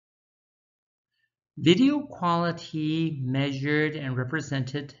Video quality measured and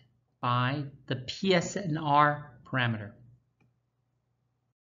represented by the PSNR parameter.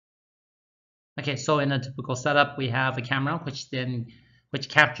 Okay, so in a typical setup, we have a camera which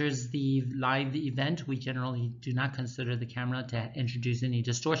captures the live event. We generally do not consider the camera to introduce any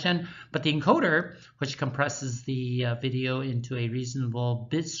distortion, but the encoder, which compresses the video into a reasonable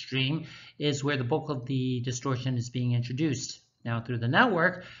bit stream, is where the bulk of the distortion is being introduced. Now, through the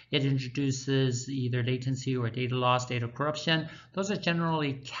network, it introduces either latency or data loss, data corruption. Those are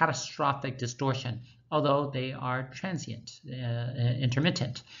generally catastrophic distortion, although they are transient,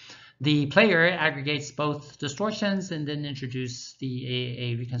 intermittent. The player aggregates both distortions and then introduces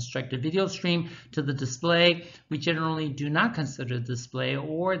a reconstructed video stream to the display. We generally do not consider the display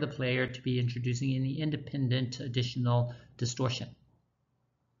or the player to be introducing any independent additional distortion.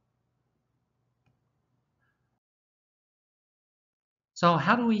 So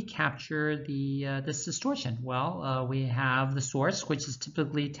how do we capture this distortion? Well, we have the source, which is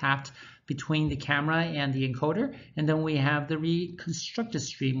typically tapped between the camera and the encoder, and then we have the reconstructed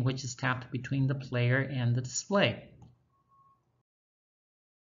stream, which is tapped between the player and the display.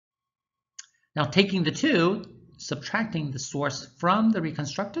 Now, taking the two, subtracting the source from the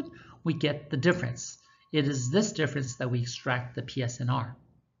reconstructed, we get the difference. It is this difference that we extract the PSNR.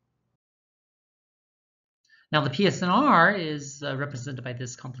 Now, the PSNR is represented by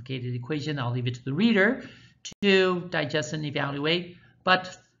this complicated equation. I'll leave it to the reader to digest and evaluate,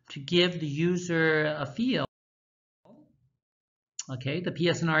 but to give the user a feel, okay, the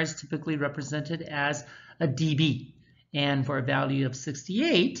PSNR is typically represented as a dB. And for a value of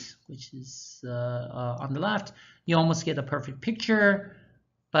 68, which is on the left, you almost get a perfect picture.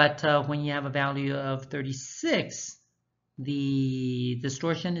 But when you have a value of 36, the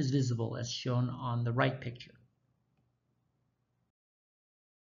distortion is visible as shown on the right picture.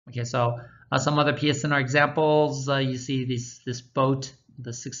 Okay, so some other PSNR examples, you see this boat,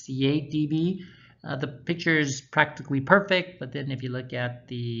 the 68 dB. The picture is practically perfect, but then if you look at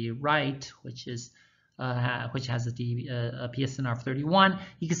the right, which has a PSNR of 31,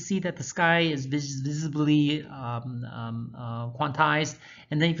 you can see that the sky is visibly quantized.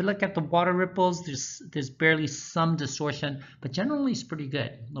 And then if you look at the water ripples, there's barely some distortion, but generally it's pretty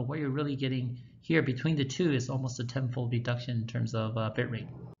good. What you're really getting here between the two is almost a tenfold reduction in terms of bit rate.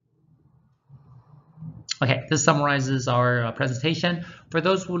 Okay, this summarizes our presentation. For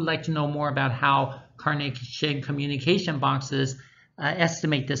those who would like to know more about how Carnation communication boxes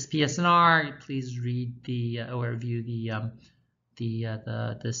estimate this PSNR, please read or review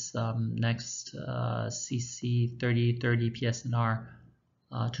this next CC3030 PSNR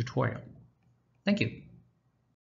tutorial. Thank you.